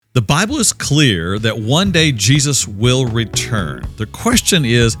The Bible is clear that one day Jesus will return. The question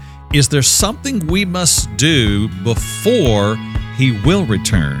is there something we must do before he will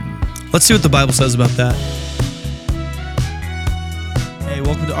return? Let's see what the Bible says about that. Hey,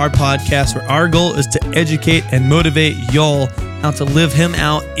 welcome to our podcast where our goal is to educate and motivate y'all how to live him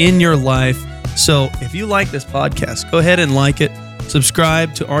out in your life. So if you like this podcast, go ahead and like it,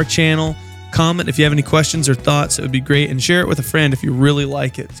 subscribe to our channel, comment if you have any questions or thoughts. It would be great, and share it with a friend if you really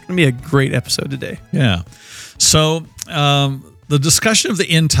like it. It's going to be a great episode today. Yeah. So the discussion of the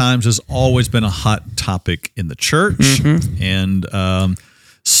end times has always been a hot topic in the church, and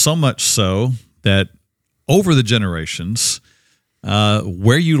so much so that over the generations,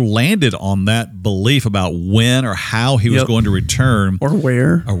 where you landed on that belief about when or how he was going to return, or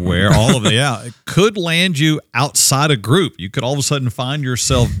where, all of it, it could land you outside a group. You could all of a sudden find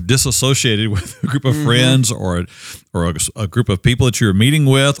yourself disassociated with a group of friends or a group of people that you're meeting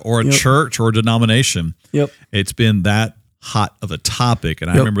with, or a church or a denomination. It's been that hot of a topic,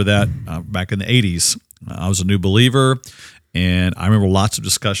 and I remember that back in the 80s. I was a new believer. And I remember lots of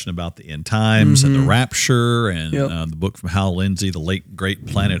discussion about the end times and the rapture and the book from Hal Lindsey, The Late Great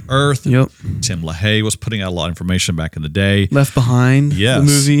Planet Earth. Tim LaHaye was putting out a lot of information back in the day. Left Behind, the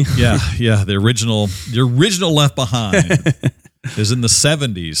movie. The original Left Behind is in the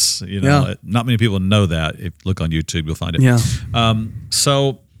 70s. You know, not many people know that. If you look on YouTube, you'll find it.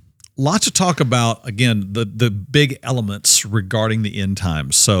 So lots of talk about, again, the big elements regarding the end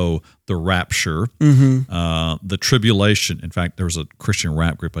times. So the rapture, the tribulation. In fact, there was a Christian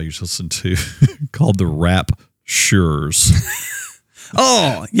rap group I used to listen to called the Rapturers.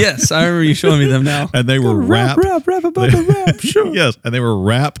 Oh, yes. I remember you showing me them now. And they were rap about the rapture. Yes, and they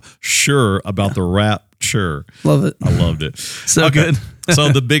were sure about the rapture. Love it. I loved it. So good. So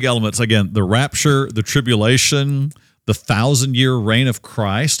the big elements, again, the rapture, the tribulation, the 1,000-year reign of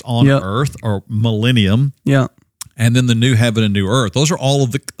Christ on earth, or millennium, and then the new heaven and new earth. Those are kind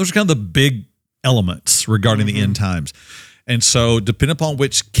of the big elements regarding the end times. And so, depending upon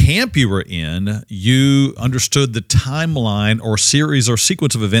which camp you were in, you understood the timeline or series or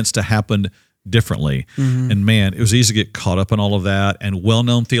sequence of events to happen differently. And man, it was easy to get caught up in all of that. And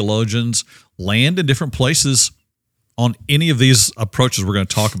well-known theologians land in different places on any of these approaches we're going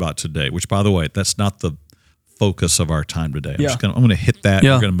to talk about today. Which, by the way, that's not the focus of our time today. I'm going to hit that.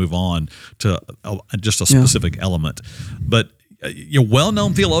 We're going to move on to just a specific element. But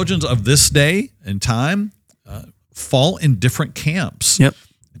well-known theologians of this day and time fall in different camps. It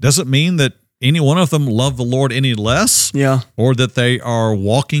doesn't mean that any one of them love the Lord any less, or that they are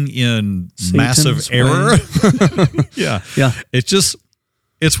walking in massive error.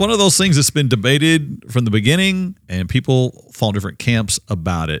 It's one of those things that's been debated from the beginning, and people fall in different camps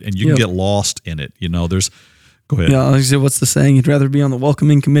about it, and you can get lost in it. Go ahead. Yeah, I said, what's the saying? You'd rather be on the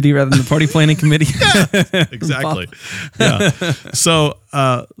welcoming committee rather than the party planning committee. Exactly. So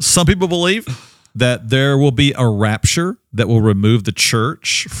some people believe that there will be a rapture that will remove the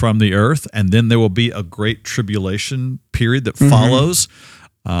church from the earth, and then there will be a great tribulation period that follows.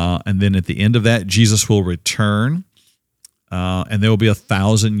 And then at the end of that, Jesus will return. And there will be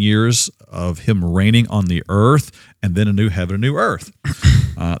 1,000 years of him reigning on the earth, and then a new heaven, a new earth.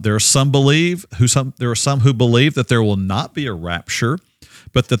 There are some who believe that there will not be a rapture,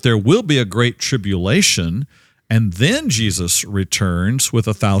 but that there will be a great tribulation, and then Jesus returns with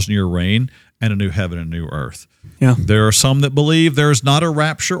a 1,000-year reign and a new heaven and a new earth. There are some that believe there's not a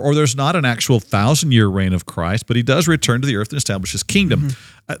rapture, or there's not an actual 1,000-year reign of Christ, but he does return to the earth and establish his kingdom.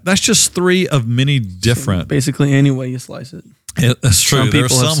 That's just three of many different. So basically, any way you slice it. That's true. There are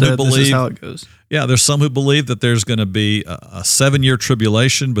some who believe this is how it goes. There's some who believe that there's going to be a 7-year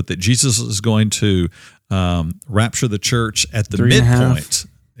tribulation, but that Jesus is going to rapture the church at the midpoint.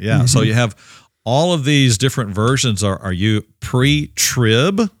 So you have all of these different versions. Are you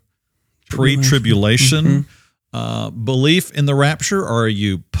pre-tribulation belief in the rapture, or are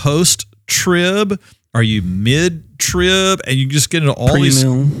you post-trib? Are you mid-trib? And you just get into all these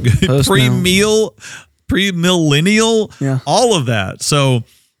pre-millennial, all of that. So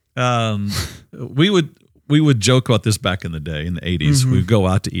we would joke about this back in the day, in the 80s. We'd go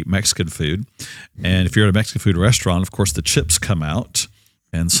out to eat Mexican food, and if you're at a Mexican food restaurant, of course, the chips come out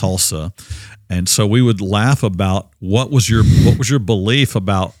and salsa. And so we would laugh about what was your belief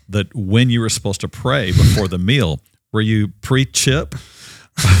about that when you were supposed to pray before the meal. Were you pre-chip?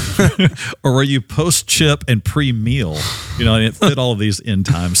 or were you post-chip and pre-meal? And it fit all of these end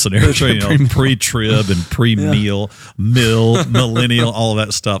time scenarios, pre-trib and pre-meal, millennial, all of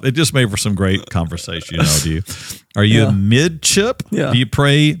that stuff. It just made for some great conversation. Are you a mid-chip? Yeah. Do you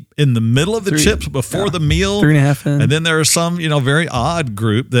pray in the middle of the chips before the meal? 3.5 in. And then there are some, very odd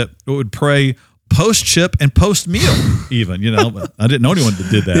group that would pray post-chip and post-meal even, I didn't know anyone that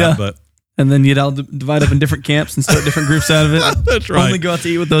did that, but. And then you'd all divide up in different camps and start different groups out of it. That's right. Only go out to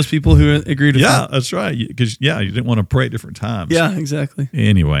eat with those people who agreed with that. Yeah, that's right. Because, you didn't want to pray at different times. Yeah, exactly.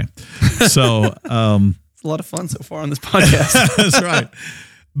 Anyway, so. It's a lot of fun so far on this podcast. That's right.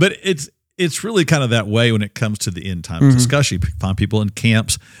 But it's really kind of that way when it comes to the end times discussion. You find people in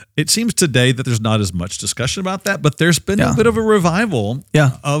camps. It seems today that there's not as much discussion about that, but there's been a bit of a revival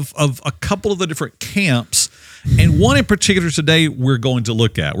of a couple of the different camps. And one in particular today we're going to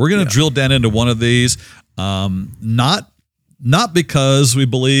look at. We're going to drill down into one of these, not because we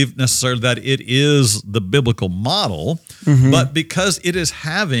believe necessarily that it is the biblical model, but because it is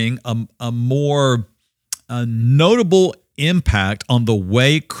having a more notable impact on the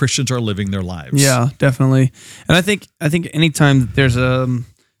way Christians are living their lives. Yeah, definitely. And I think anytime there's a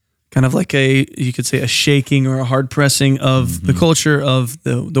kind of like you could say a shaking or a hard pressing of the culture of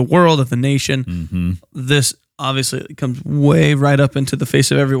the world, of the nation, this obviously comes way right up into the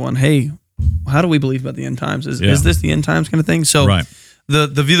face of everyone. Hey, how do we believe about the end times? Is this the end times kind of thing? So the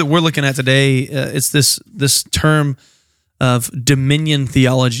view that we're looking at today, it's this term of dominion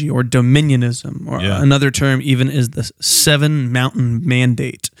theology or dominionism, or another term even is the 7 mountain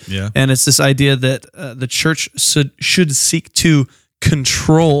mandate. Yeah. And it's this idea that the church should seek to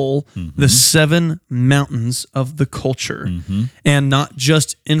control the 7 mountains of the culture and not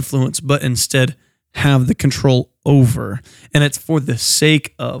just influence, but instead have the control over. And it's for the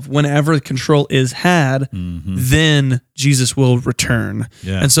sake of whenever control is had, then Jesus will return.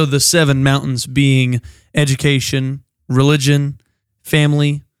 Yeah. And so the 7 mountains being education, religion,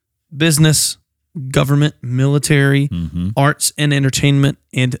 family, business, government, military, arts and entertainment,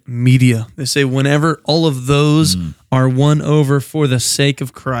 and media. They say whenever all of those are won over for the sake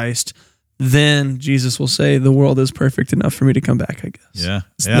of Christ, then Jesus will say the world is perfect enough for me to come back, I guess. Yeah.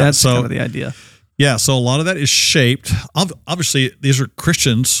 That's kind of the idea. Yeah, so a lot of that is shaped. Obviously, these are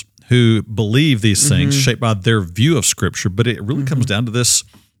Christians who believe these things, shaped by their view of Scripture, but it really comes down to this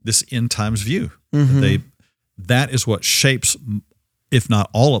end times view. That is what shapes, if not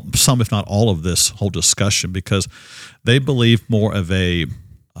all of this whole discussion, because they believe more of a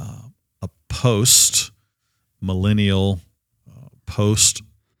post-millennial,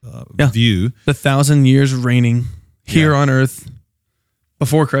 view. The 1,000 years reigning here on earth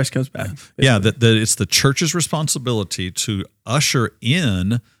before Christ comes back. Basically. Yeah, that it's the church's responsibility to usher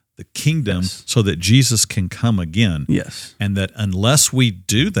in the kingdom so that Jesus can come again. Yes. And that unless we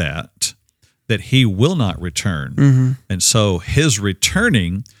do that he will not return. And so his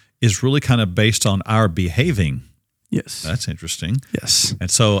returning is really kind of based on our behaving. Yes. That's interesting. Yes. And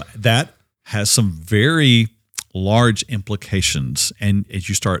so that has some very large implications. And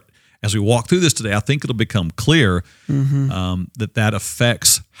as we walk through this today, I think it'll become clear that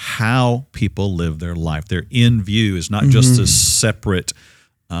affects how people live their life. Their end view is not just this separate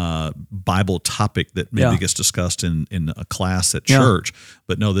Bible topic that maybe gets discussed in a class at church,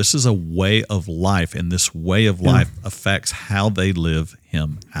 but no, this is a way of life, and this way of life affects how they live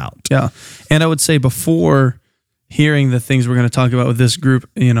Him out. Yeah, and I would say before hearing the things we're going to talk about with this group,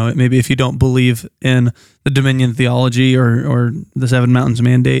 maybe if you don't believe in the dominion theology or the 7 mountains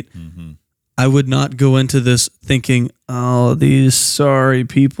mandate, I would not go into this thinking, oh, these sorry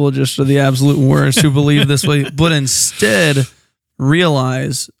people just are the absolute worst who believe this way, but instead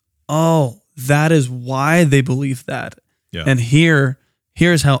realize, oh, that is why they believe that. Yeah. And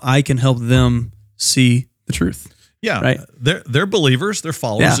here's how I can help them see the truth. Yeah, right. They're believers. They're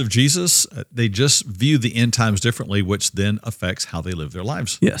followers of Jesus. They just view the end times differently, which then affects how they live their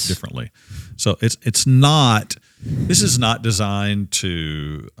lives differently. So it's not. This is not designed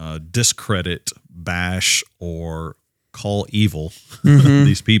to discredit, bash, or call evil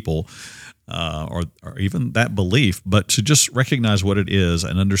these people, or even that belief, but to just recognize what it is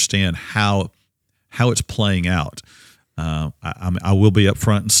and understand how it's playing out. I will be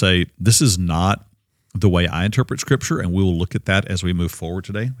upfront and say this is not the way I interpret Scripture, and we will look at that as we move forward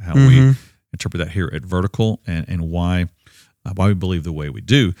today, how we interpret that here at Vertical, and why we believe the way we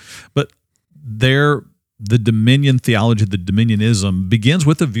do. But the dominion theology, the dominionism, begins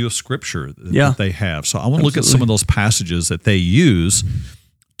with a view of Scripture that they have. So I want to look at some of those passages that they use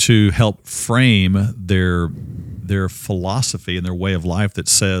to help frame their philosophy and their way of life that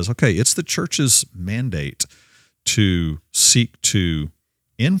says, okay, it's the church's mandate to seek to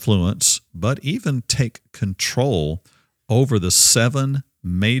influence, but even take control over the 7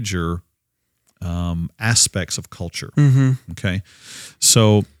 major aspects of culture. Okay,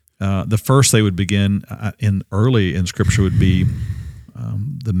 so the first they would begin early in Scripture would be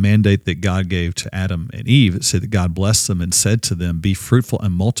the mandate that God gave to Adam and Eve. It said that God blessed them and said to them, "Be fruitful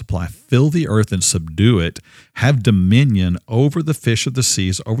and multiply, fill the earth and subdue it, have dominion over the fish of the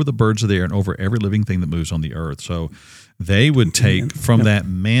seas, over the birds of the air, and over every living thing that moves on the earth." So they would take from that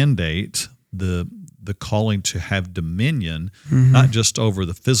mandate the calling to have dominion, not just over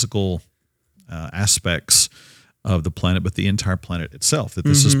the physical aspects of the planet, but the entire planet itself, that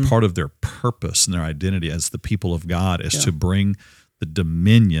this is part of their purpose and their identity as the people of God, is to bring the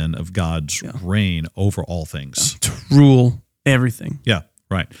dominion of God's reign over all things. To rule everything. Yeah,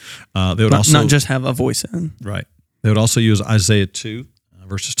 right. They would also not just have a voice in. Right. They would also use Isaiah 2,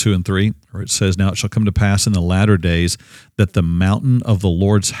 verses 2 and 3, where it says, "Now it shall come to pass in the latter days that the mountain of the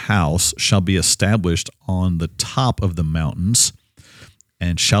Lord's house shall be established on the top of the mountains,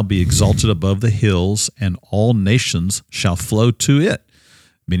 and shall be exalted above the hills, and all nations shall flow to it.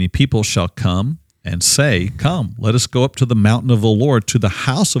 Many people shall come and say, 'Come, let us go up to the mountain of the Lord, to the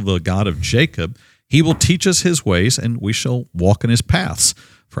house of the God of Jacob. He will teach us his ways, and we shall walk in his paths.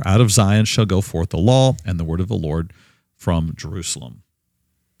 For out of Zion shall go forth the law and the word of the Lord from Jerusalem.'"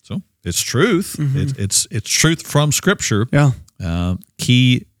 So it's truth. It's truth from Scripture. Yeah.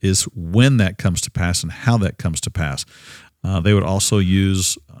 Key is when that comes to pass and how that comes to pass. They would also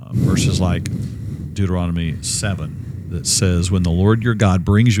use verses like Deuteronomy 7 that says, "When the Lord your God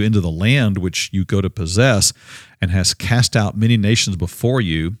brings you into the land which you go to possess, and has cast out many nations before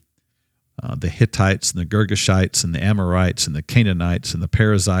you, the Hittites and the Girgashites and the Amorites and the Canaanites and the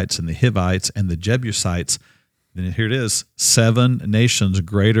Perizzites and the Hivites and the Jebusites," then here it is, 7 nations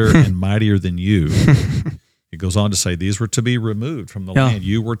greater and mightier than you. It goes on to say these were to be removed from the land.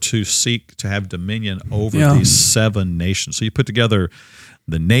 You were to seek to have dominion over these 7 nations. So you put together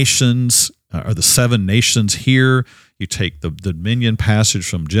the nations, or the 7 nations here. You take the dominion passage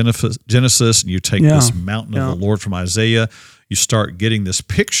from Genesis, and you take this mountain of the Lord from Isaiah. You start getting this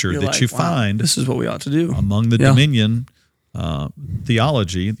picture that you find. This is what we ought to do. Among the dominion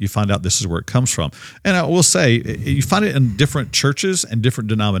theology, you find out this is where it comes from. And I will say, you find it in different churches and different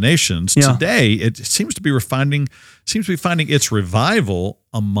denominations. Today, it seems to be finding its revival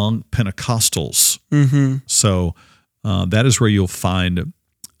among Pentecostals. So that is where you'll find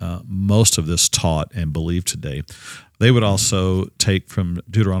most of this taught and believed today. They would also take from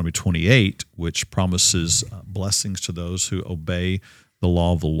Deuteronomy 28, which promises blessings to those who obey the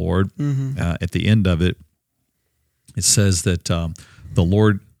law of the Lord. At the end of it, it says that the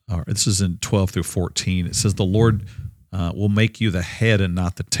Lord, this is in 12 through 14, it says, "The Lord will make you the head and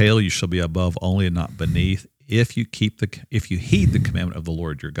not the tail. You shall be above only and not beneath, if you heed the commandment of the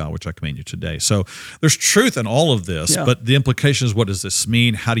Lord your God, which I command you today." So there's truth in all of this, but the implication is, what does this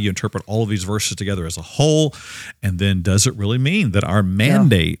mean? How do you interpret all of these verses together as a whole? And then does it really mean that our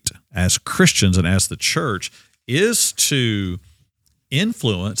mandate as Christians and as the church is to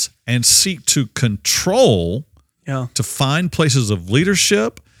influence and seek to control, to find places of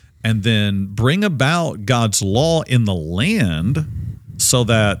leadership, and then bring about God's law in the land, so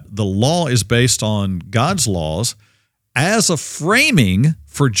that the law is based on God's laws as a framing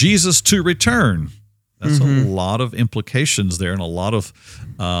for Jesus to return? That's a lot of implications there, and a lot of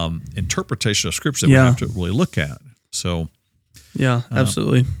interpretation of Scripture that we have to really look at. So,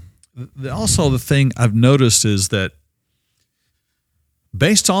 absolutely. Also, the thing I've noticed is that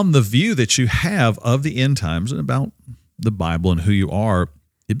based on the view that you have of the end times and about the Bible and who you are,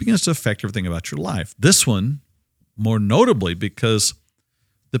 it begins to affect everything about your life. This one, more notably, because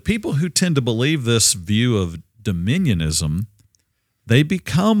the people who tend to believe this view of dominionism, they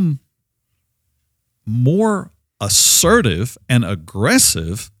become more assertive and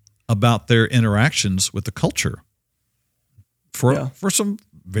aggressive about their interactions with the culture for some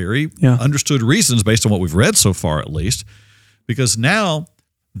very understood reasons based on what we've read so far, at least. Because now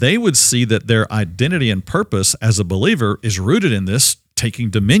they would see that their identity and purpose as a believer is rooted in this taking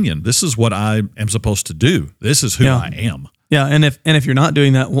dominion. This is what I am supposed to do. This is who I am. Yeah, and if you're not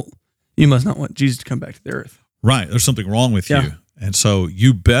doing that, well, you must not want Jesus to come back to the earth. Right. There's something wrong with you. And so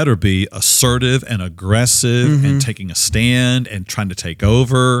you better be assertive and aggressive and taking a stand and trying to take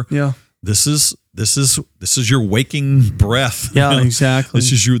over. Yeah. This is your waking breath. Yeah, exactly.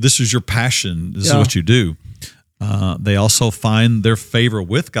 This is your passion. This is what you do. They also find their favor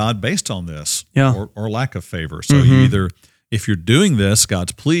with God based on this, or lack of favor. So you either, if you're doing this,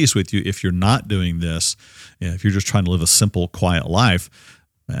 God's pleased with you. If you're not doing this, if you're just trying to live a simple, quiet life,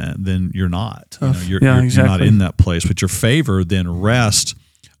 then you're not. You're not in that place. But your favor then rests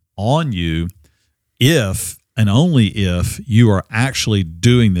on you if and only if you are actually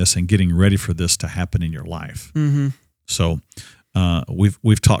doing this and getting ready for this to happen in your life. Mm-hmm. So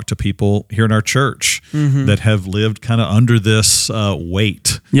we've talked to people here in our church that have lived kind of under this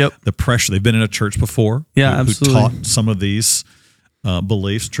weight, the pressure. They've been in a church before, who taught some of these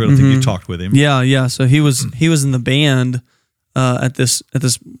beliefs. Trey, I don't think you talked with him. Yeah. So he was in the band at this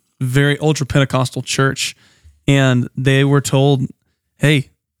very ultra Pentecostal church, and they were told, "Hey,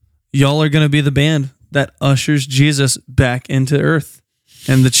 y'all are going to be the band that ushers Jesus back into earth,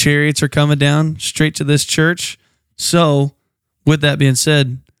 and the chariots are coming down straight to this church. So, with that being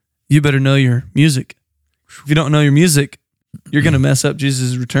said, you better know your music. If you don't know your music, you're going to mess up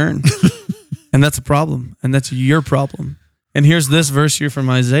Jesus' return, and that's a problem, and that's your problem." And here's this verse here from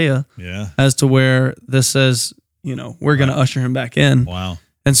Isaiah, as to where this says, we're going to usher him back in. Wow.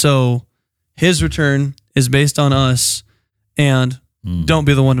 And so his return is based on us, and don't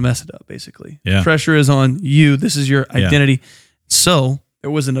be the one to mess it up, basically. Yeah. Pressure is on you. This is your identity. Yeah. So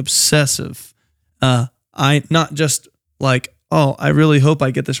there was an obsessive, not just like, oh, I really hope I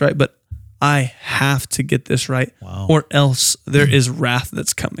get this right, but I have to get this right, or else there is wrath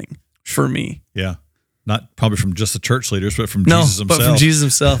that's coming for me. Yeah. Not probably from just the church leaders, but from Jesus himself. But from Jesus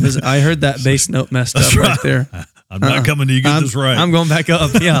himself. I heard that bass note messed up right there. I'm not coming to you get this right. I'm going back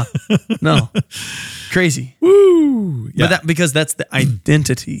up. Yeah. No. Crazy. Woo. Yeah. But because that's the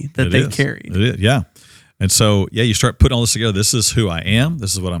identity that they carried. It is. Yeah. And so, you start putting all this together. This is who I am.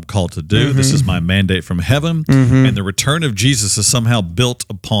 This is what I'm called to do. This is my mandate from heaven. And the return of Jesus is somehow built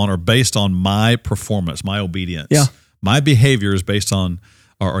upon or based on my performance, my obedience. Yeah. My behavior is based on,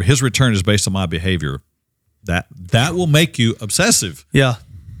 or his return is based on my behavior. That will make you obsessive. Yeah.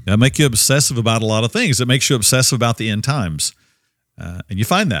 That'll make you obsessive about a lot of things. It makes you obsessive about the end times. And you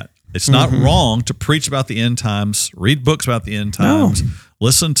find that. It's not wrong to preach about the end times, read books about the end times,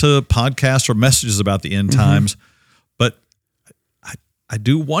 listen to podcasts or messages about the end times. But I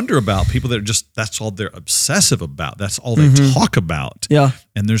do wonder about people that are that's all they're obsessive about. That's all they talk about. Yeah.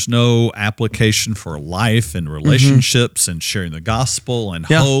 And there's no application for life and relationships and sharing the gospel and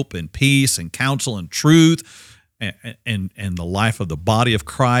hope and peace and counsel and truth and the life of the body of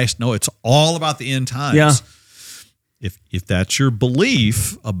Christ. No, it's all about the end times. Yeah. If that's your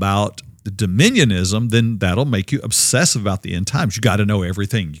belief about the dominionism, then that'll make you obsessive about the end times. You got to know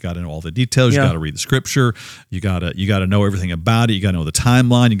everything. You got to know all the details. You got to read the scripture. You got to know everything about it. You got to know the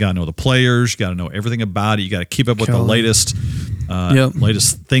timeline. You got to know the players. You got to know everything about it. You got to keep up with the latest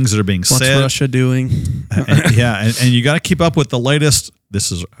things that are being said. What's Russia doing? and you got to keep up with the latest.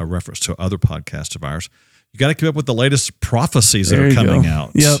 This is a reference to other podcasts of ours. You got to keep up with the latest prophecies that are coming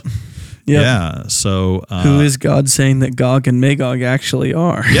out. Yep. Yeah. So, who is God saying that Gog and Magog actually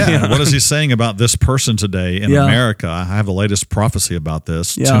are? Yeah. What is he saying about this person today in America? I have the latest prophecy about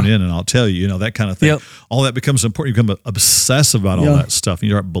this. Tune in and I'll tell you, that kind of thing. All that becomes important. You become obsessive about all that stuff. And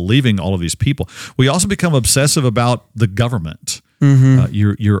you start believing all of these people. We also become obsessive about the government.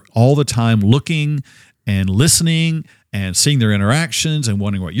 You're all the time looking and listening and seeing their interactions and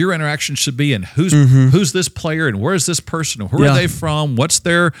wondering what your interaction should be and who's this player and where's this person and who are they from? What's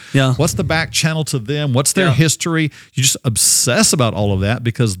the back channel to them? What's their history? You just obsess about all of that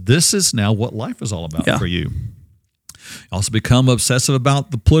because this is now what life is all about for you. You also become obsessive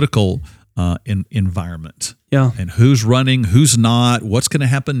about the political environment and who's running, who's not, what's going to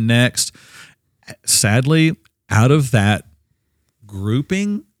happen next. Sadly, out of that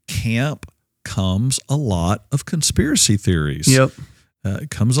grouping camp comes a lot of conspiracy theories.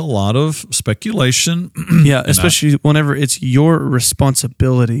 Comes a lot of speculation. Especially whenever it's your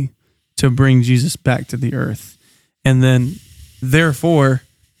responsibility to bring Jesus back to the earth. And then, therefore,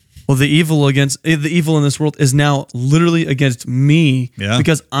 the evil in this world is now literally against me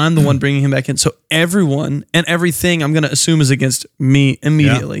because I'm the one bringing him back in. So everyone and everything I'm going to assume is against me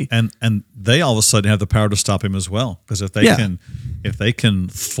immediately. And they all of a sudden have the power to stop him as well. Because if they can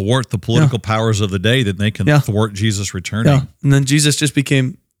thwart the political powers of the day, then they can thwart Jesus returning. Yeah. And then Jesus just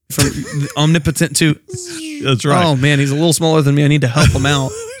became from omnipotent to, that's right. Oh man, he's a little smaller than me. I need to help him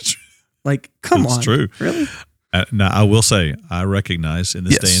out. Like, come on. It's true. Really? Now, I will say, I recognize in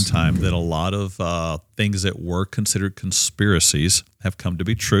this day and time that a lot of things that were considered conspiracies have come to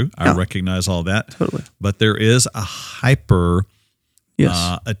be true. I recognize all that. Totally. But there is a hyper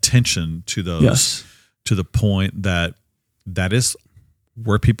attention to those to the point that is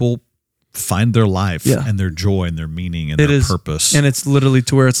where people find their life and their joy and their meaning and their purpose. And it's literally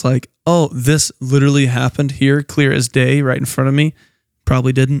to where it's like, oh, this literally happened here, clear as day, right in front of me.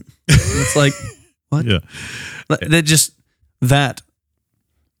 Probably didn't. It's like, what? Yeah. That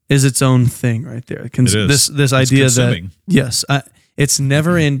is its own thing right there. This idea consuming. that It's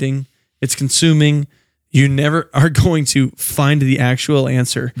never ending. It's consuming. You never are going to find the actual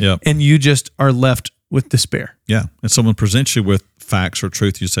answer. Yep. And you just are left with despair. Yeah. And someone presents you with facts or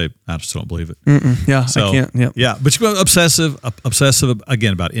truth, you say, I just don't believe it. Yeah, so, I can't. Yep. Yeah. But you go obsessive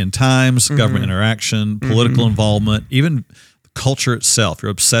again, about end times, government interaction, political involvement, even culture itself.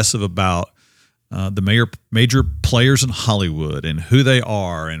 You're obsessive about the major players in Hollywood and who they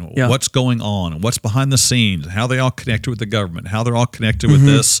are and what's going on and what's behind the scenes and how they all connected with the government, how they're all connected with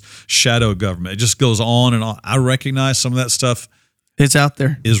this shadow government. It just goes on and on. I recognize some of that stuff. It's out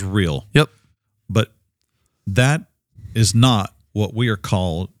there. Is real. Yep. But that is not what we are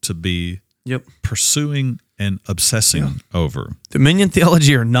called to be pursuing and obsessing over. Dominion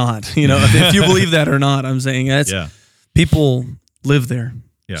theology or not, if you believe that or not, I'm saying that's people live there.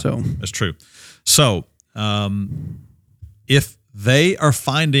 Yeah, so that's true. So, if they are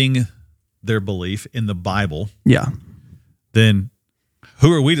finding their belief in the Bible, then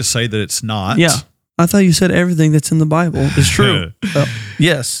who are we to say that it's not? Yeah, I thought you said everything that's in the Bible is true.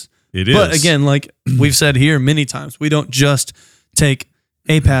 Yes, it is. But again, like we've said here many times, we don't just take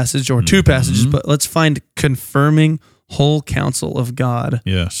a passage or two passages, but let's find confirming whole counsel of God.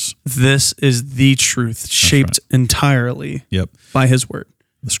 Yes, this is the truth, shaped entirely by His Word.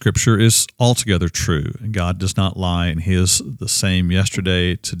 The Scripture is altogether true, and God does not lie, and He is the same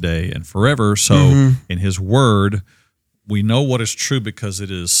yesterday, today, and forever. So in His Word, we know what is true because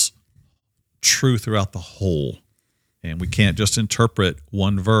it is true throughout the whole. And we can't just interpret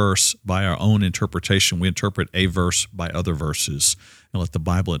one verse by our own interpretation. We interpret a verse by other verses and let the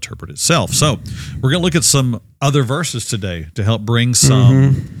Bible interpret itself. So we're going to look at some other verses today to help bring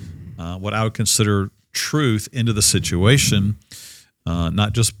some what I would consider truth into the situation.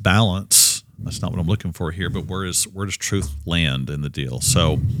 Not just balance. That's not what I'm looking for here, but where does truth land in the deal?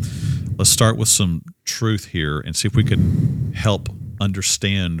 So let's start with some truth here and see if we can help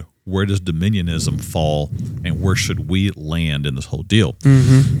understand where does dominionism fall and where should we land in this whole deal.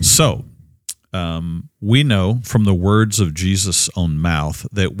 So we know from the words of Jesus' own mouth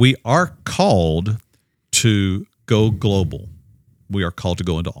that we are called to go global. We are called to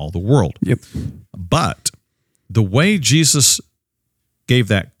go into all the world. Yep. But the way Jesus gave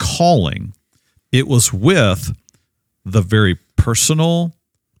that calling, it was with the very personal,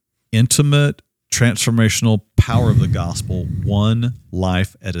 intimate, transformational power of the gospel, one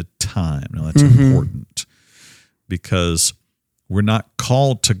life at a time. Now that's important because we're not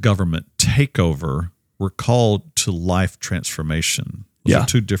called to government takeover. We're called to life transformation. Those are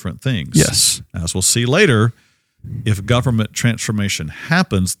two different things. Yes. As we'll see later, if government transformation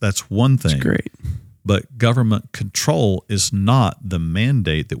happens, that's one thing. That's great. But government control is not the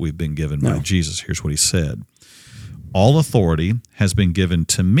mandate that we've been given by Jesus. Here's what He said. All authority has been given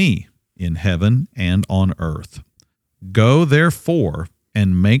to me in heaven and on earth. Go therefore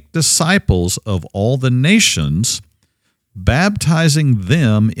and make disciples of all the nations, baptizing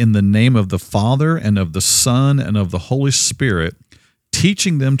them in the name of the Father and of the Son and of the Holy Spirit,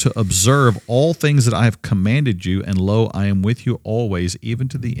 teaching them to observe all things that I have commanded you, and lo, I am with you always, even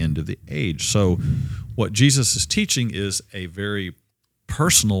to the end of the age. So what Jesus is teaching is a very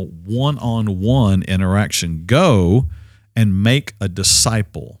personal, one-on-one interaction. Go and make a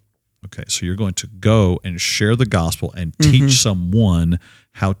disciple. Okay, so you're going to go and share the gospel and teach someone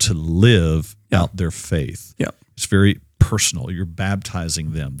how to live out their faith. Yeah. It's very personal. You're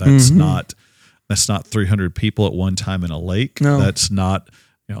baptizing them. That's not 300 people at one time in a lake. No. That's not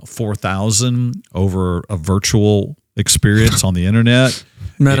 4,000 over a virtual experience on the internet.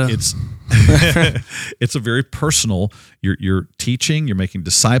 Meta. It's a very personal. You're teaching. You're making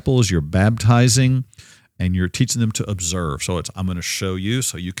disciples. You're baptizing, and you're teaching them to observe. So I'm going to show you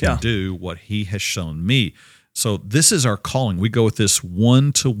so you can do what He has shown me. So this is our calling. We go with this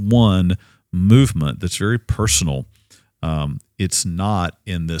one-to-one movement that's very personal. It's not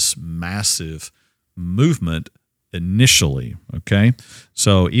in this massive movement initially, okay?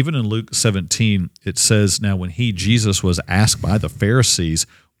 So even in Luke 17, it says, now when Jesus was asked by the Pharisees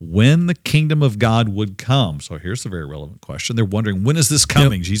when the kingdom of God would come. So here's the very relevant question. They're wondering, when is this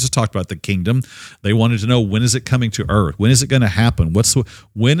coming? Jesus talked about the kingdom. They wanted to know, when is it coming to earth? When is it going to happen?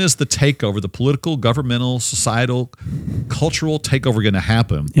 When is the takeover, the political, governmental, societal, cultural takeover going to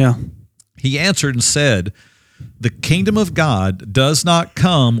happen? Yeah. He answered and said, the kingdom of God does not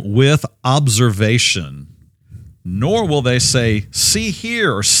come with observation, nor will they say, see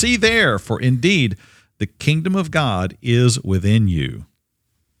here or see there, for indeed the kingdom of God is within you.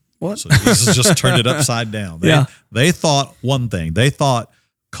 What? So Jesus just turned it upside down. They thought one thing. They thought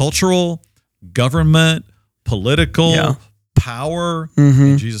cultural, government, political, power.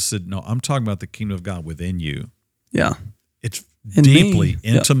 And Jesus said, no, I'm talking about the kingdom of God within you. Yeah. It's deeply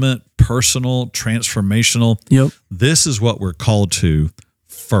intimate, personal, transformational. Yep. This is what we're called to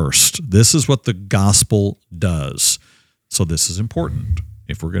first. This is what the gospel does. So this is important.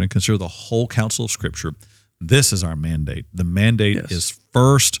 If we're going to consider the whole counsel of Scripture, this is our mandate. The mandate is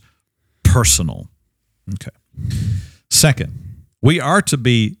first personal. Okay. Second, we are to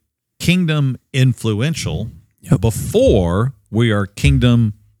be kingdom influential before we are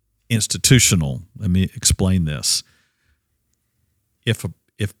kingdom institutional. Let me explain this. If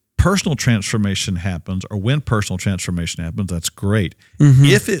personal transformation happens, or when personal transformation happens, that's great. Mm-hmm.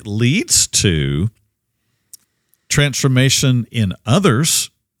 If it leads to transformation in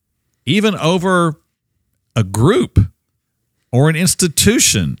others, even over a group or an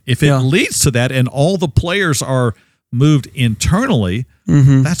institution, if it leads to that and all the players are moved internally,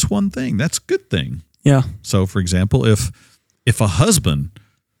 that's one thing. That's a good thing. Yeah. So, for example, if a husband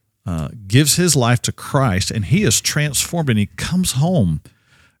gives his life to Christ and he is transformed and he comes home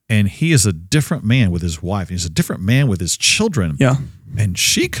and he is a different man with his wife, he's a different man with his children, and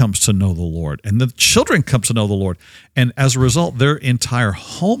she comes to know the Lord, and the children come to know the Lord, and as a result, their entire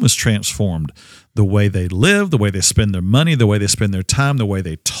home is transformed. The way they live, the way they spend their money, the way they spend their time, the way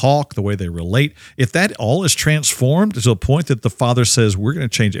they talk, the way they relate. If that all is transformed to a point that the Father says, we're going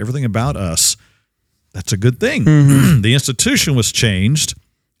to change everything about us, that's a good thing. The institution was changed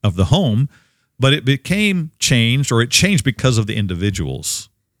of the home, but it became changed, or it changed because of the individuals.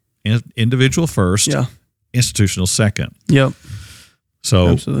 Individual first, institutional second. Yep. So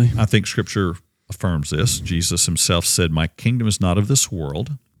absolutely. I think Scripture affirms this. Jesus himself said, my kingdom is not of this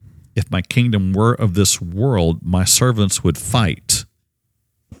world. If my kingdom were of this world, my servants would fight.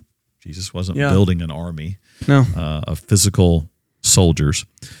 Jesus wasn't building an army of physical soldiers.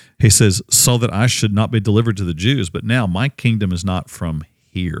 He says, so that I should not be delivered to the Jews, but now my kingdom is not from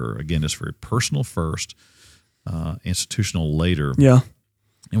here. Again, it's very personal first, institutional later. Yeah.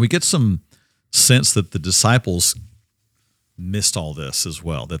 And we get some sense that the disciples missed all this as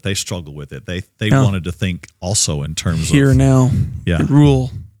well, that they struggled with it. They wanted to think also in terms here of now,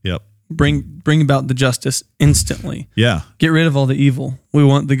 rule. Yep. Bring about the justice instantly. Yeah. Get rid of all the evil. We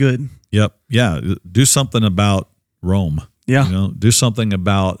want the good. Yep. Yeah. Do something about Rome. Yeah. Do something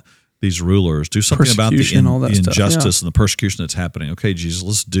about these rulers. Do something about the injustice and the persecution that's happening. Okay, Jesus,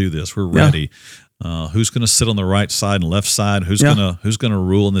 let's do this. We're ready. Who's going to sit on the right side and left side? Who's going to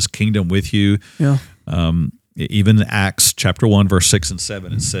rule in this kingdom with you? Yeah. Even in Acts chapter 1, verse 6 and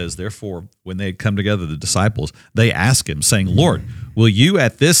 7, it says, therefore, when they had come together, the disciples, they asked him, saying, Lord, will you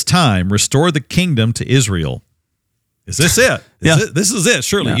at this time restore the kingdom to Israel? Is this it? This is it.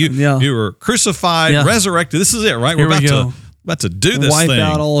 Surely you were crucified, resurrected. This is it, right? We're about to do this thing. Wipe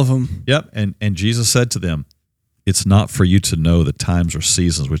out all of them. Yep. And Jesus said to them, it's not for you to know the times or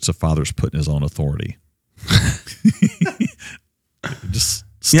seasons which the Father's put in his own authority. Just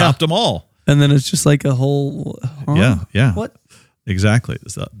stopped them all. And then it's just like a whole... Yeah. What? Exactly.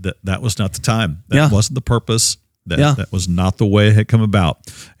 That was not the time. That wasn't the purpose. That was not the way it had come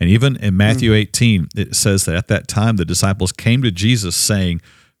about. And even in Matthew 18, it says that at that time the disciples came to Jesus saying,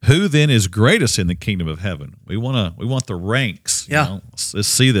 who then is greatest in the kingdom of heaven? We want the ranks. Let's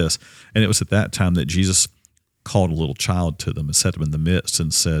see this. And it was at that time that Jesus called a little child to them and set them in the midst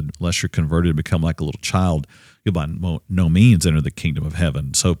and said, unless you're converted and become like a little child, you'll by no means enter the kingdom of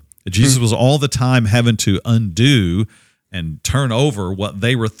heaven. So Jesus was all the time having to undo and turn over what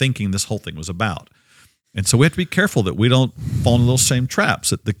they were thinking this whole thing was about. And so we have to be careful that we don't fall into those same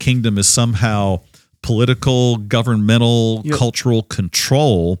traps, that the kingdom is somehow political, governmental, cultural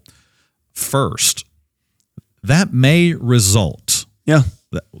control first. That may result. Yeah.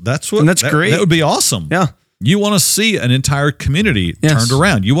 That's great. That would be awesome. Yeah. You want to see an entire community turned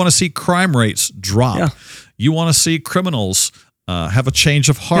around. You want to see crime rates drop. Yeah. You want to see criminals have a change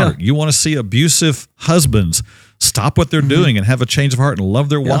of heart. You want to see abusive husbands stop what they're doing and have a change of heart and love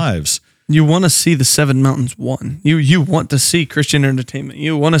their wives. You want to see the Seven Mountains won. You want to see Christian entertainment.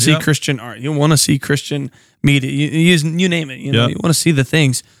 You want to see Christian art. You want to see Christian media. You name it. You want to see the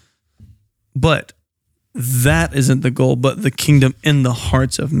things. But that isn't the goal. But the kingdom in the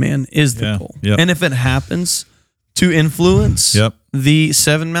hearts of man is the goal. And if it happens to influence the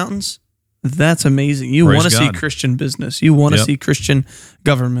Seven Mountains, that's amazing. You want to see Christian business. You want to see Christian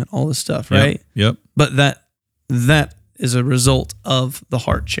government, all this stuff, right? Yep. But that is a result of the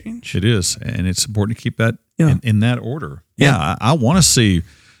heart change. It is. And it's important to keep that in that order. Yeah. I want to see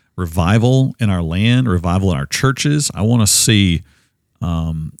revival in our land, revival in our churches. I want to see,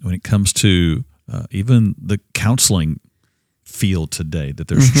 when it comes to even the counseling feel today, that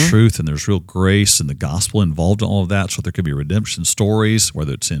there's truth and there's real grace and the gospel involved in all of that. So there could be redemption stories,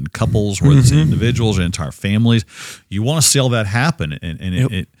 whether it's in couples, whether it's in individuals or entire families. You want to see all that happen,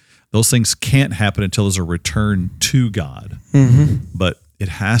 and those things can't happen until there's a return to God. But it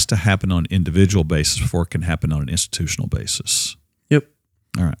has to happen on an individual basis before it can happen on an institutional basis. Yep.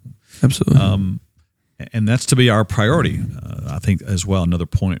 All right. Absolutely. And that's to be our priority. I think as well, another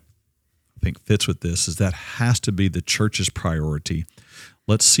point I think fits with this is that has to be the church's priority.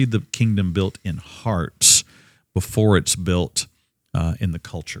 Let's see the kingdom built in hearts before it's built in the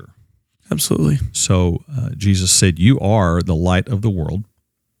culture. Absolutely. So Jesus said, "You are the light of the world.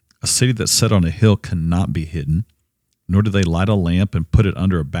 A city that's set on a hill cannot be hidden, nor do they light a lamp and put it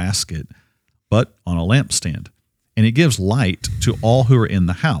under a basket, but on a lampstand. And it gives light to all who are in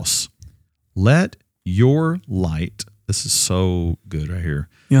the house. Let your light," this is so good right here.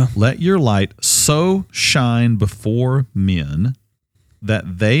 Yeah. "Let your light so shine before men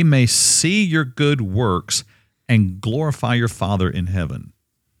that they may see your good works and glorify your Father in heaven."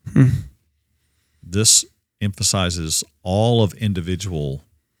 This emphasizes all of individual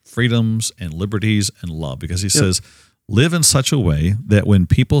freedoms and liberties and love, because he says, live in such a way that when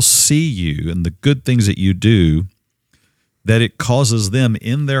people see you and the good things that you do, that it causes them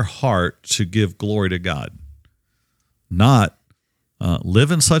in their heart to give glory to God. Not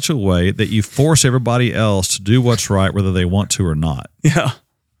live in such a way that you force everybody else to do what's right, whether they want to or not. Yeah.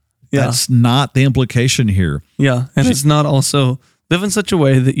 That's not the implication here. Yeah. And it's not also live in such a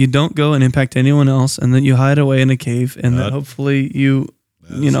way that you don't go and impact anyone else, and that you hide away in a cave, and that hopefully you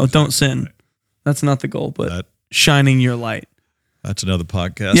don't sin. Right. That's not the goal, but shining your light. That's another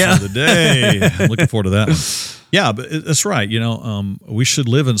podcast for the day. I'm looking forward to that one. Yeah, but that's right. We should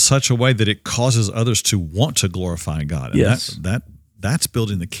live in such a way that it causes others to want to glorify God. And that's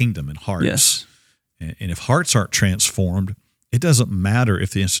building the kingdom in hearts. Yes. And if hearts aren't transformed, it doesn't matter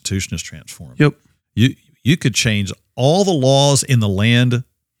if the institution is transformed. Yep. You could change all the laws in the land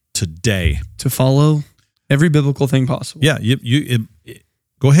today to follow every biblical thing possible. Yeah,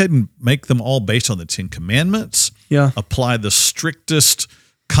 go ahead and make them all based on the 10 Commandments. Yeah. Apply the strictest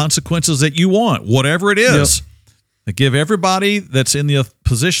consequences that you want, whatever it is. Yep. Give everybody that's in the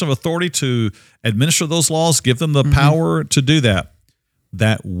position of authority to administer those laws, give them the power to do that.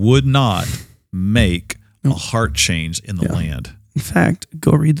 That would not make a heart change in the land. In fact,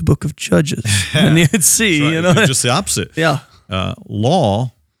 go read the book of Judges and you'd see, It's just the opposite. Yeah.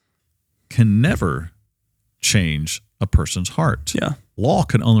 Law can never change a person's heart. Yeah. Law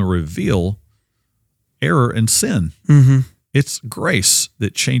can only reveal error and sin. It's grace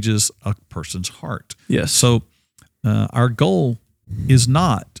that changes a person's heart. Yes. So our goal is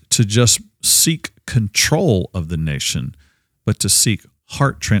not to just seek control of the nation, but to seek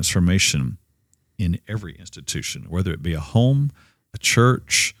heart transformation in every institution, whether it be a home, a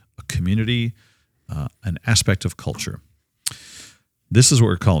church, a community, an aspect of culture. This is what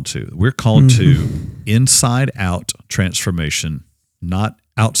we're called to. We're called to inside-out transformation, not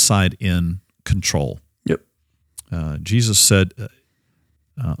outside-in control. Yep. Jesus said,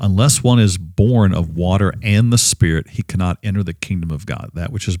 unless one is born of water and the Spirit, he cannot enter the kingdom of God.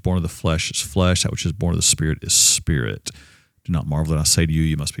 That which is born of the flesh is flesh. That which is born of the Spirit is spirit. Do not marvel that I say to you,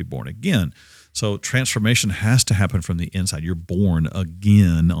 you must be born again. So transformation has to happen from the inside. You're born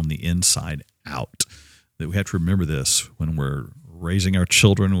again on the inside out. That we have to remember this when we're raising our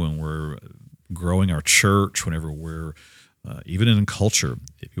children, when we're growing our church, whenever we're even in culture.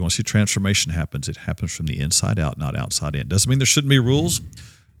 If you want to see transformation happens, it happens from the inside out, not outside in. Doesn't mean there shouldn't be rules.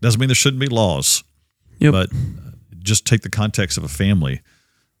 Doesn't mean there shouldn't be laws. Yep. But just take the context of a family.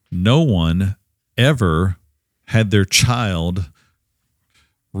 No one ever had their child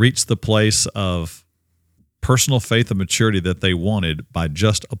reach the place of personal faith and maturity that they wanted by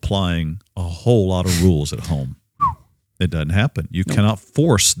just applying a whole lot of rules at home. It doesn't happen. You cannot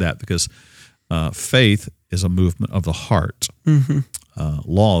force that, because faith is a movement of the heart.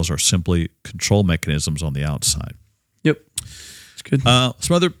 Laws are simply control mechanisms on the outside. Yep. It's good.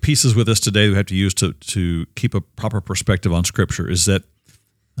 Some other pieces with us today we have to use to keep a proper perspective on Scripture is that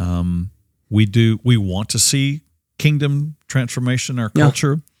we want to see kingdom transformation in our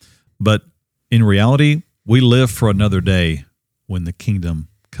culture, but in reality, we live for another day when the kingdom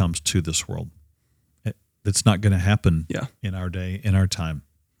comes to this world. It's not going to happen in our day, in our time,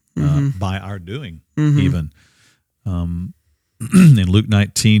 by our doing, even. In Luke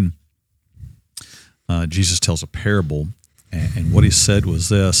 19, Jesus tells a parable, and what he said was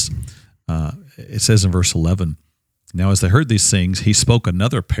this. It says in verse 11, "Now as they heard these things, he spoke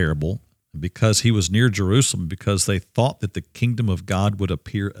another parable, because he was near Jerusalem, because they thought that the kingdom of God would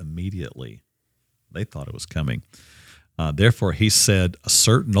appear immediately." They thought it was coming. Therefore, he said, a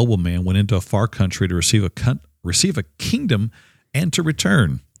certain nobleman went into a far country to receive a kingdom and to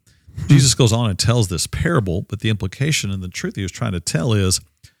return. Jesus goes on and tells this parable, but the implication and the truth he was trying to tell is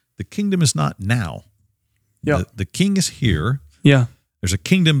the kingdom is not now. Yeah. The king is here. Yeah. There's a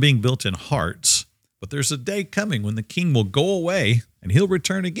kingdom being built in hearts, but there's a day coming when the king will go away and he'll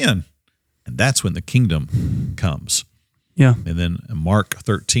return again. And that's when the kingdom comes. Yeah. And then Mark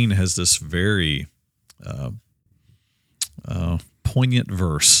 13 has this very poignant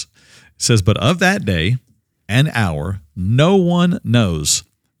verse. It says, but of that day and hour, no one knows,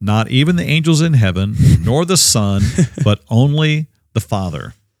 not even the angels in heaven, nor the Son, but only the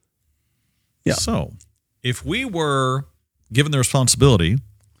Father. Yeah. So if we were given the responsibility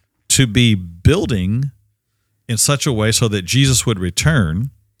to be building in such a way so that Jesus would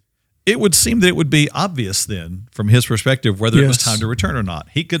return, it would seem that it would be obvious then from his perspective whether it was time to return or not.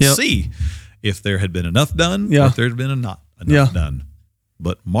 He could see if there had been enough done or if there had been not enough done.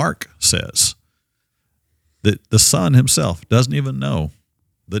 But Mark says that the Son himself doesn't even know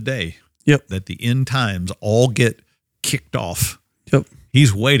the day that the end times all get kicked off. Yep.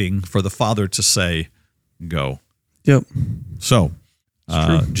 He's waiting for the Father to say, go. Yep. So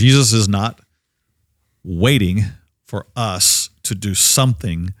Jesus is not waiting for us to do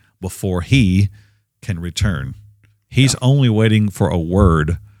something before he can return. He's only waiting for a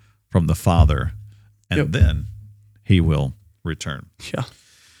word from the Father, and then he will return. Yeah.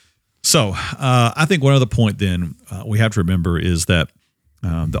 So I think one other point then we have to remember is that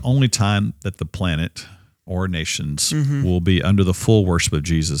the only time that the planet or nations will be under the full worship of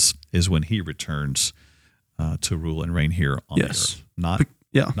Jesus is when he returns to rule and reign here on the earth,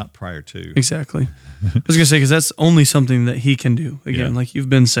 not prior to. Exactly. I was going to say, because that's only something that he can do. Again, like you've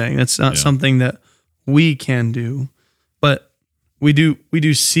been saying, that's not something that we can do, but we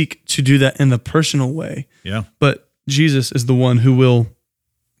do seek to do that in the personal way. Yeah. But Jesus is the one who will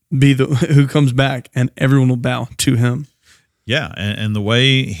be who comes back, and everyone will bow to him. Yeah, and the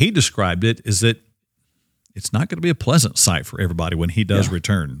way he described it is that it's not going to be a pleasant sight for everybody when he does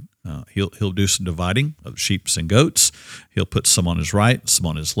return. He'll do some dividing of sheep and goats. He'll put some on his right, some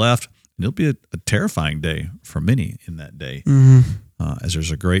on his left, and it'll be a terrifying day for many in that day, as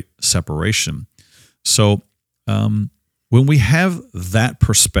there's a great separation. So when we have that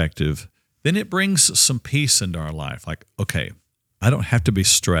perspective, then it brings some peace into our life. Like, okay, I don't have to be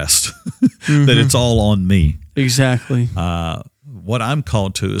stressed that it's all on me. Exactly. What I'm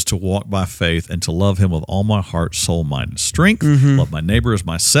called to is to walk by faith and to love him with all my heart, soul, mind, and strength, love my neighbor as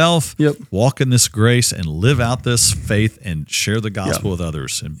myself, walk in this grace and live out this faith and share the gospel with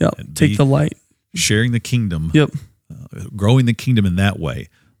others. And take the light. Sharing the kingdom, growing the kingdom in that way,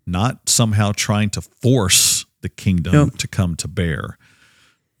 not somehow trying to force the kingdom to come to bear.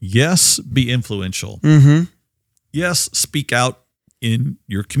 Yes, be influential. Yes, speak out in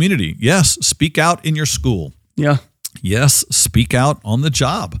your community. Yes, speak out in your school. Yeah. Yes, speak out on the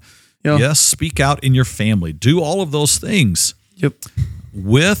job. Yeah. Yes, speak out in your family. Do all of those things. Yep.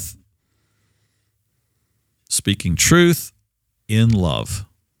 With speaking truth in love,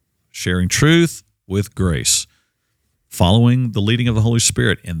 sharing truth with grace, following the leading of the Holy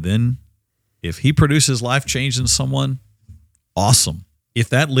Spirit. And then if he produces life change in someone, awesome. If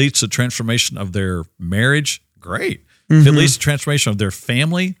that leads to transformation of their marriage, great. If it leads to transformation of their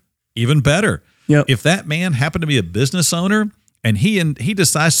family, even better. Yep. If that man happened to be a business owner and he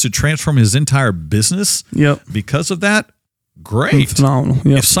decides to transform his entire business because of that, great. Phenomenal.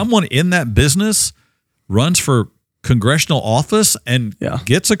 Yep. If someone in that business runs for congressional office and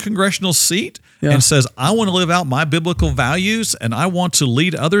gets a congressional seat and says, I want to live out my biblical values and I want to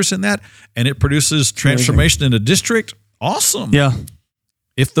lead others in that, and it produces transformation in a district, awesome. Yeah.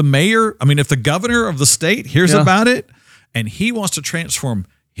 If the governor of the state hears about it and he wants to transform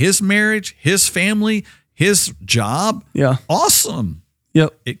his marriage, his family, his job, awesome.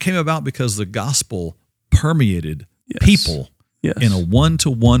 Yep. It came about because the gospel permeated people in a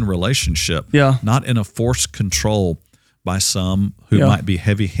one-to-one relationship, not in a forced control by some who might be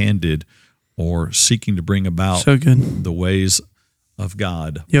heavy-handed or seeking to bring about the ways of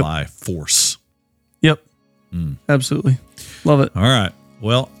God by force. Yep. Absolutely. Love it. All right.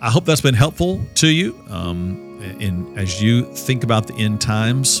 Well, I hope that's been helpful to you. And as you think about the end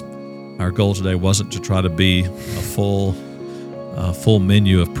times, our goal today wasn't to try to be a full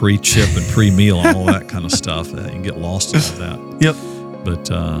menu of pre-chip and pre-meal and all that kind of stuff. You can get lost in all that.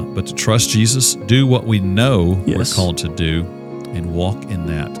 Yep. But to trust Jesus, do what we know we're called to do, and walk in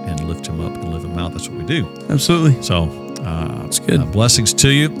that and lift him up and live him out. That's what we do. Absolutely. So, that's good. Blessings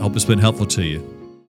to you. Hope it's been helpful to you.